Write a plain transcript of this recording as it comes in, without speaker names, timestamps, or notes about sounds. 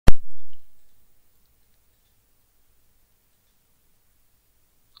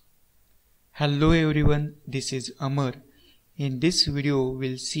Hello everyone, this is Amar. In this video,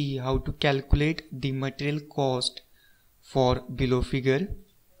 we'll see how to calculate the material cost for below figure.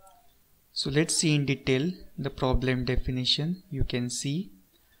 So let's see in detail the problem definition you can see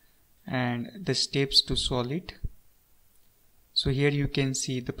and the steps to solve it. So here you can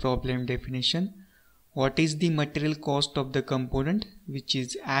see the problem definition. What is the material cost of the component, which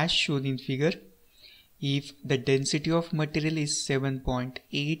is as shown in figure? If the density of material is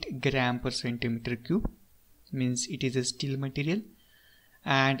 7.8 gram per centimeter cube, means it is a steel material,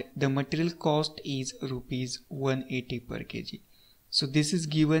 and the material cost is rupees 180 per kg. So this is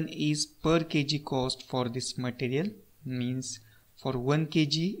given is per kg cost for this material, means for 1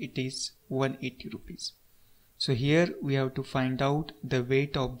 kg it is 180 rupees. So here we have to find out the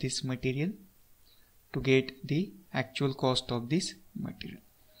weight of this material to get the actual cost of this material.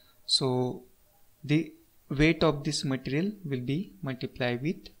 So the weight of this material will be multiplied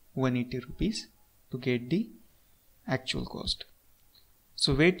with 180 rupees to get the actual cost.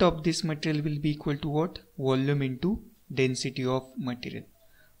 So weight of this material will be equal to what? Volume into density of material.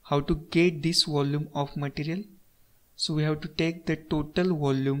 How to get this volume of material? So we have to take the total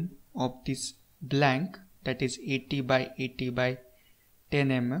volume of this blank, that is 80 by 80 by 10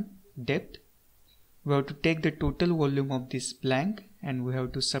 mm depth. We have to take the total volume of this blank and we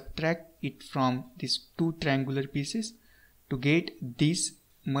have to subtract it from these two triangular pieces to get this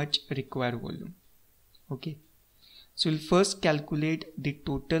much required volume. Okay, so we'll first calculate the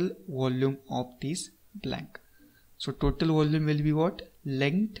total volume of this blank. So total volume will be what?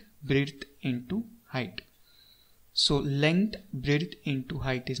 Length, breadth into height. So length, breadth into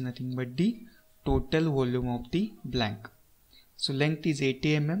height is nothing but the total volume of the blank. So length is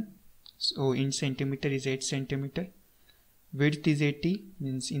 80 mm. So in centimeter is 8 centimeter. Width is 80,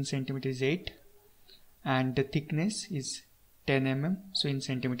 means in centimeter is 8, and the thickness is 10 mm. So in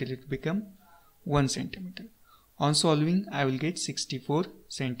centimeter it will become 1 centimeter. On solving, I will get 64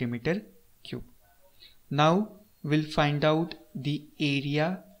 centimeter cube. Now we'll find out the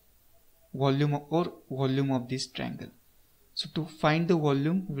area volume of this triangle. So to find the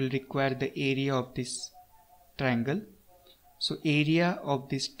volume, we'll require the area of this triangle. So area of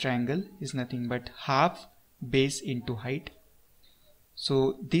this triangle is nothing but half base into height.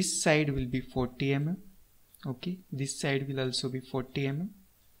 So this side will be 40 mm. Okay, this side will also be 40 mm.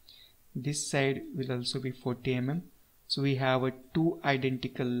 This side will also be 40 mm. So we have two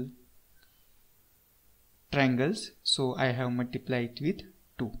identical triangles. So I have multiplied it with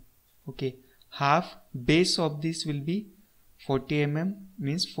 2. Okay, half base of this will be 40 mm,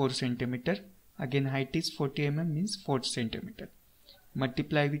 means 4 centimeter. Again height is 40 mm, means 4 centimeter.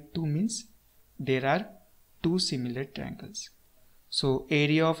 Multiply with 2 means there are two similar triangles. So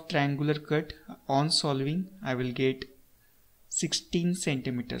area of triangular cut, on solving I will get 16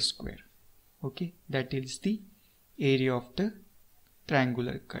 centimeter square. Okay, that is the area of the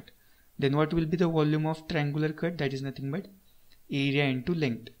triangular cut. Then what will be the volume of triangular cut? That is nothing but area into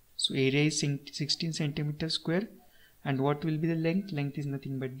length. So area is 16 centimeter square, and what will be the length? Length is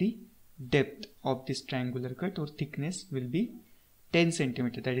nothing but the depth of this triangular cut, or thickness will be 10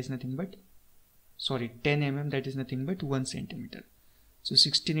 centimeter. That is nothing but 10 mm, that is nothing but 1 centimeter. So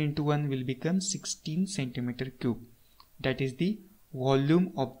 16 into 1 will become 16 centimeter cube. That is the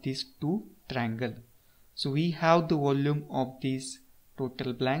volume of these two triangle. So we have the volume of this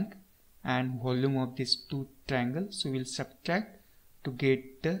total blank and volume of these two triangles. So we'll subtract to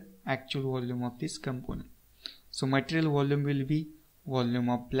get the actual volume of this component. So material volume will be volume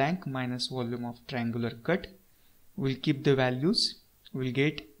of blank minus volume of triangular cut. We'll keep the values. We'll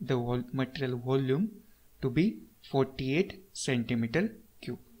get the material volume to be 48 centimeter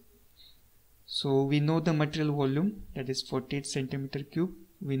cube. So we know the material volume, that is 48 centimeter cube.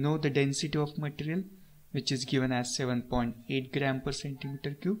 We know the density of material, which is given as 7.8 gram per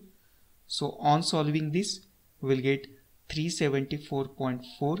centimeter cube. So on solving this, we will get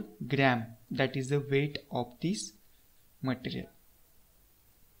 374.4 gram. That is the weight of this material.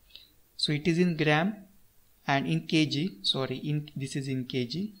 So it is in gram and in kg, this is in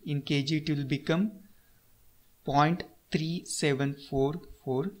kg. In kg it will become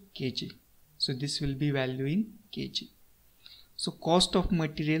 0.3744 kg. So this will be value in kg. So cost of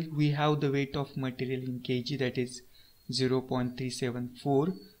material, we have the weight of material in kg, that is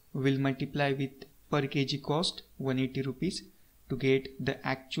 0.374. We will multiply with per kg cost 180 rupees to get the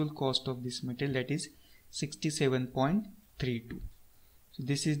actual cost of this material, that is 67.32. So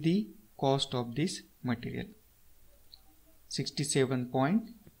this is the cost of this material,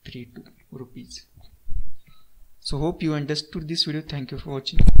 67.32 rupees. So hope you understood this video. Thank you for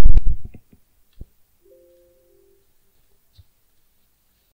watching.